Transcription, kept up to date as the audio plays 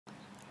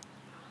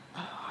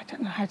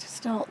don't know how to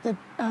start. The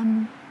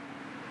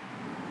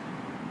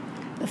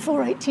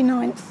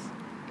 489th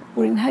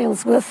were in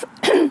Halesworth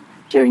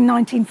during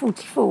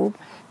 1944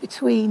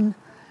 between,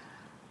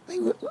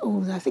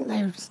 I think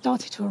they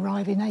started to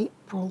arrive in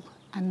April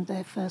and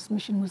their first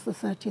mission was the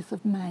 30th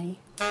of May.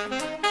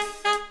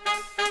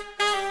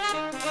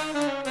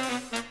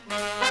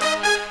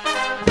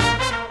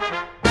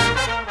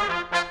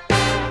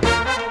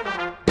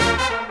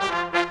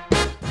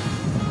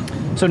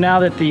 So now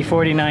that the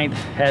 489th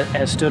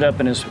has stood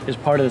up and is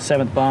part of the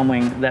 7th Bomb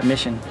Wing, that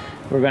mission,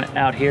 we're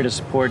out here to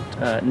support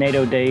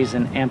NATO days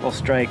and ample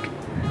strike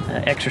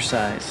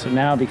exercise. So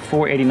now the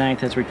 489th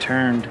has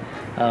returned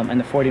and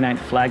the 49th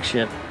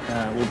flagship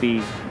will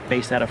be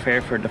based out of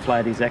Fairford to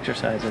fly these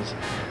exercises.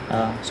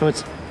 So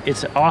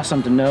it's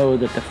awesome to know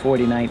that the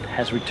 49th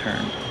has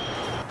returned.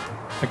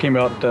 I came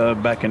out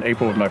back in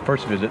April with my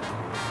first visit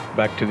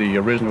back to the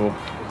original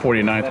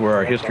 49th where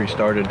our history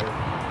started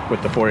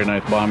with the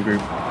 49th Bomb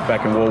Group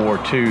back in World War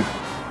II.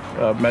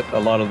 Met a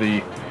lot of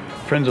the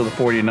friends of the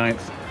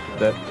 49th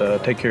that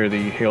take care of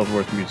the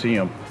Halesworth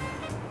Museum.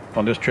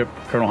 On this trip,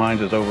 Colonel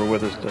Hines is over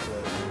with us to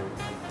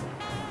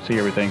see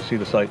everything, see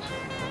the sights.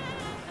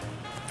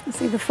 You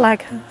see the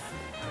flag for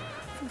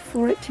the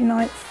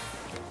 489th.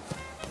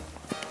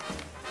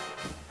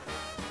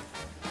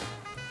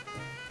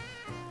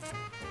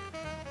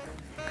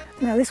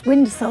 Now this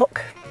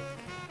windsock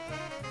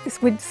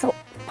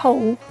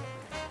pole,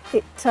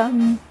 it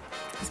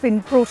has been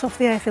brought off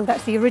the airfield.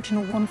 That's the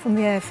original one from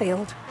the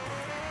airfield.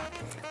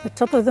 The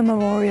top of the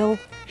memorial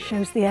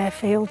shows the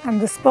airfield, and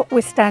the spot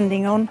we're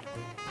standing on,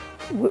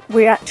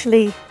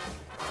 that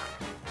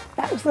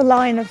was the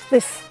line of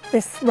this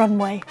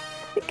runway.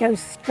 It goes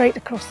straight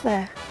across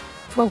there.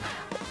 Well,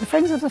 the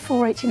Friends of the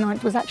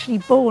 489th was actually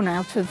born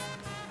out of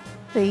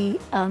the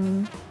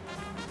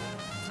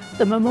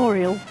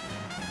memorial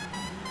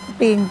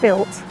being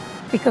built,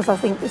 because I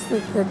think it's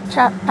the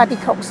chap, Paddy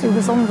Cox, who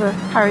was on the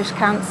parish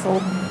council,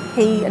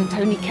 he and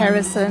Tony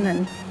Kerrison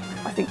and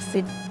I think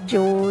Sid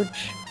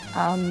George,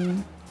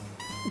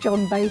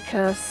 John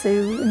Baker,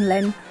 Sue and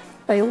Len,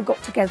 they all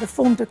got together,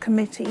 formed a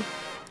committee,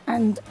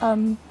 and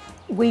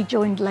we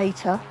joined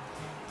later,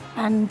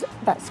 and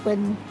that's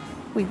when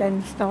we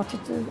then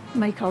started to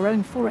make our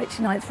own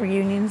 489th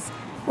reunions,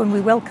 when we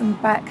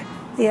welcomed back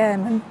the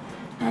airmen,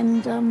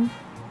 and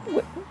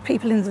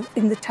people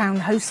in the town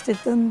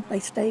hosted them. They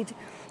stayed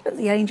at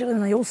the Angel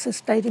and they also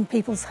stayed in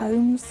people's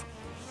homes,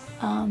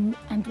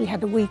 and we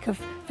had a week of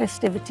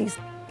festivities.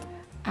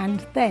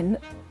 And then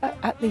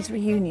at these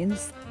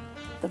reunions,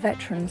 the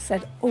veterans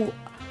said, "Oh,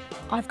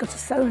 I've got a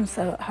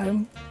so-and-so at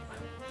home.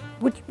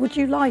 Would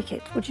you like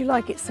it? Would you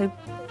like it?" So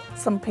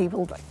some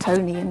people, like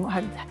Tony,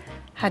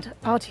 had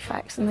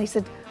artifacts, and they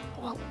said,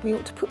 "Well, we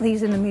ought to put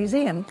these in the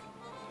museum."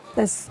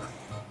 There's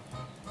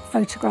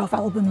photograph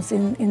albums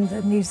in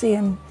the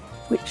museum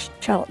which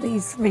chart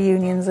these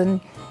reunions,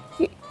 and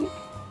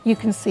you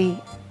can see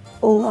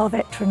all our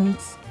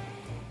veterans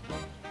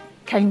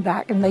came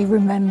back and they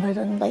remembered,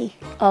 and they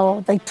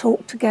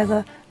talked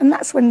together, and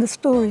that's when the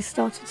stories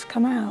started to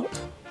come out.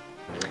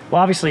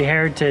 Well, obviously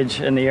heritage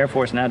in the Air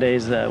Force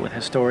nowadays with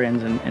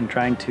historians and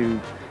trying to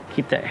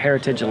keep that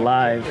heritage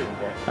alive.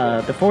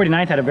 The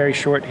 49th had a very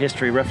short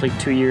history, roughly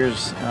 2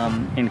 years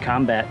in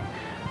combat.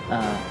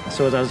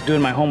 So as I was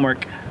doing my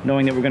homework,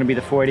 knowing that we're going to be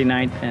the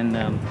 489th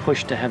and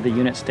pushed to have the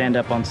unit stand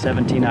up on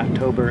 17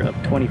 October of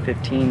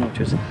 2015, which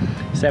was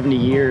 70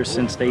 years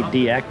since they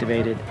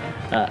deactivated,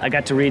 I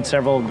got to read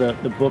several of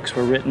the books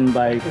were written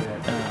by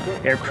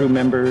aircrew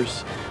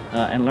members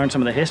and learn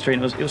some of the history.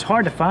 And it was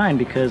hard to find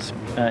because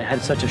it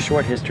had such a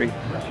short history,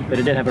 but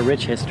it did have a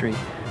rich history.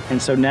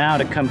 And so now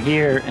to come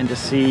here and to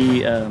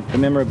see the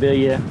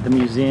memorabilia, the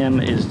museum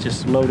is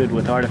just loaded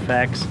with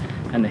artifacts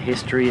and the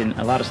history and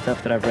a lot of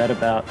stuff that I've read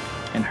about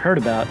and heard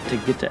about, to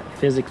get to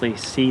physically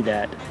see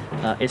that,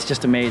 it's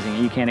just amazing.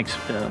 You can't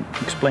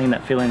explain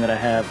that feeling that I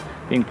have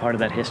being part of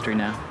that history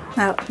now.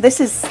 Now, this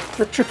is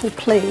the triple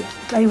plea.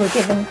 They were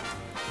given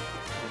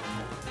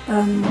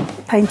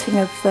painting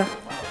of the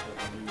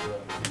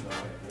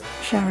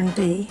Sharon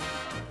D.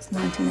 It's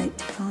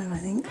 1985, I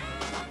think.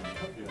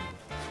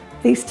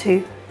 These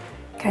two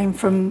came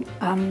from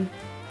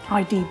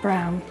I.D.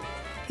 Brown.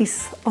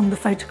 He's on the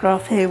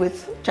photograph here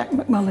with Jack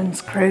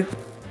McMullen's crew.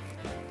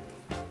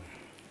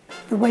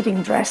 The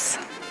wedding dress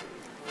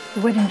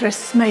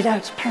is made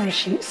out of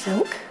parachute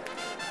silk.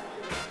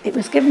 It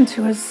was given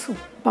to us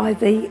by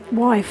the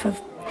wife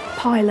of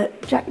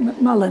pilot Jack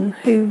McMullen,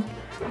 who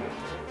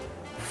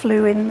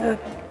flew in the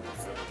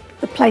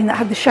plane that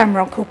had the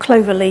shamrock or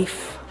clover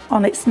leaf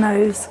on its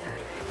nose.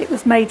 It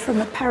was made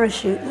from a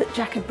parachute that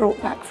Jack had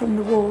brought back from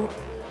the war.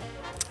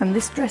 And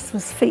this dress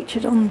was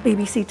featured on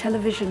BBC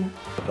television.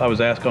 I was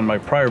asked on my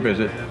prior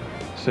visit,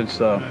 since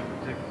the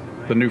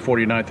new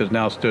 49th has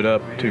now stood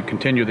up, to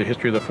continue the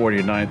history of the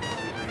 49th,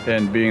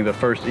 and being the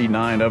first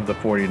E9 of the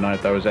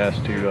 49th, I was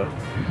asked to,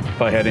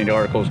 if I had any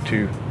articles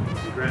to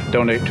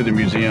donate to the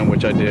museum,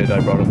 which I did.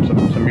 I brought them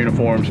some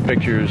uniforms,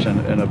 pictures,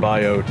 and a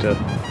bio to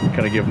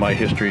kind of give my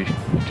history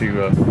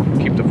to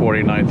keep the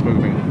 49th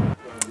moving.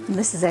 And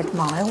this is Ed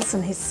Miles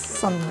and his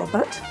son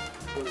Robert,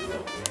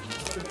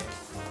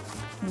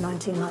 in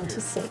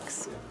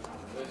 1996.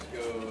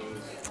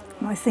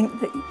 And I think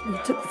that you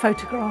took the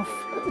photograph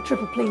at the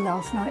Triple Plea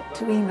last night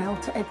to email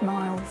to Ed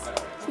Miles,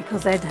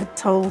 because Ed had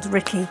told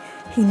Ricky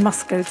he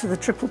must go to the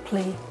Triple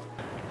Plea.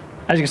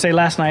 As you can say,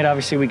 last night,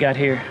 obviously, we got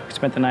here, we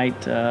spent the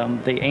night.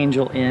 The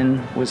Angel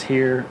Inn was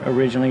here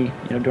originally,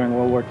 during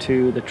World War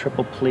II. The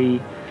Triple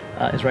Plea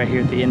is right here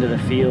at the end of the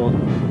field.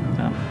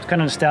 It's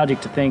kind of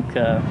nostalgic to think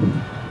that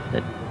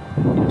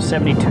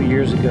 72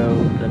 years ago,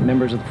 the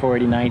members of the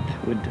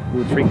 489th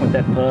would frequent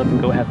that pub and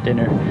go have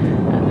dinner,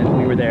 and then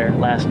we were there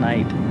last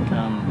night.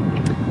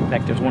 In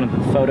fact, there's one of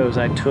the photos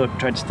I took,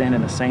 tried to stand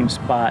in the same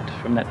spot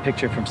from that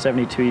picture from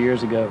 72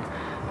 years ago.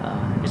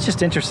 It's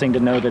just interesting to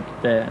know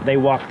that they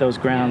walked those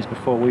grounds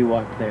before we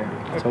walked there.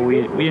 So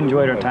we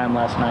enjoyed our time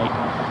last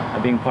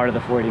night being part of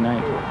the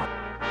 489th.